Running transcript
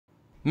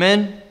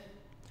Men,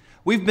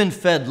 we've been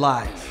fed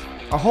lies.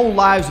 Our whole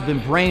lives have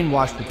been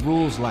brainwashed with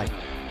rules like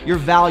your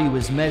value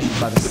is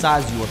measured by the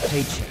size of your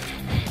paycheck.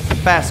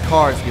 Fast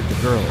cars get the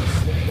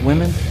girls.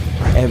 Women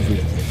are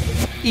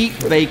everything. Eat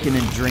bacon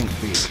and drink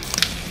beer.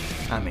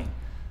 I mean,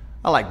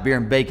 I like beer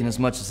and bacon as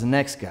much as the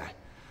next guy.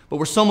 But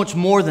we're so much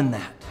more than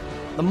that.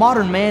 The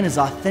modern man is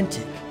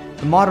authentic.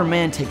 The modern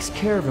man takes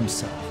care of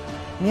himself.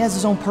 And he has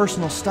his own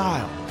personal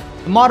style.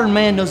 The modern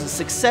man knows that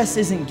success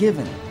isn't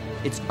given,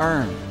 it's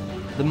earned.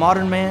 The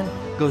modern man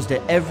goes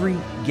to every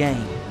game,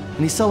 and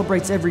he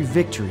celebrates every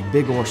victory,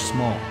 big or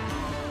small.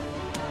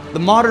 The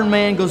modern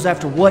man goes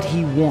after what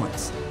he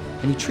wants,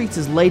 and he treats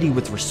his lady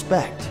with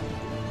respect.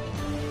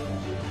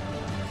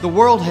 The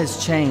world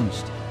has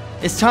changed.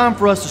 It's time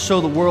for us to show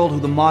the world who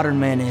the modern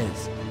man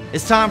is.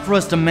 It's time for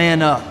us to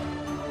man up.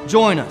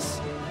 Join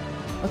us.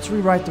 Let's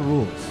rewrite the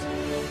rules.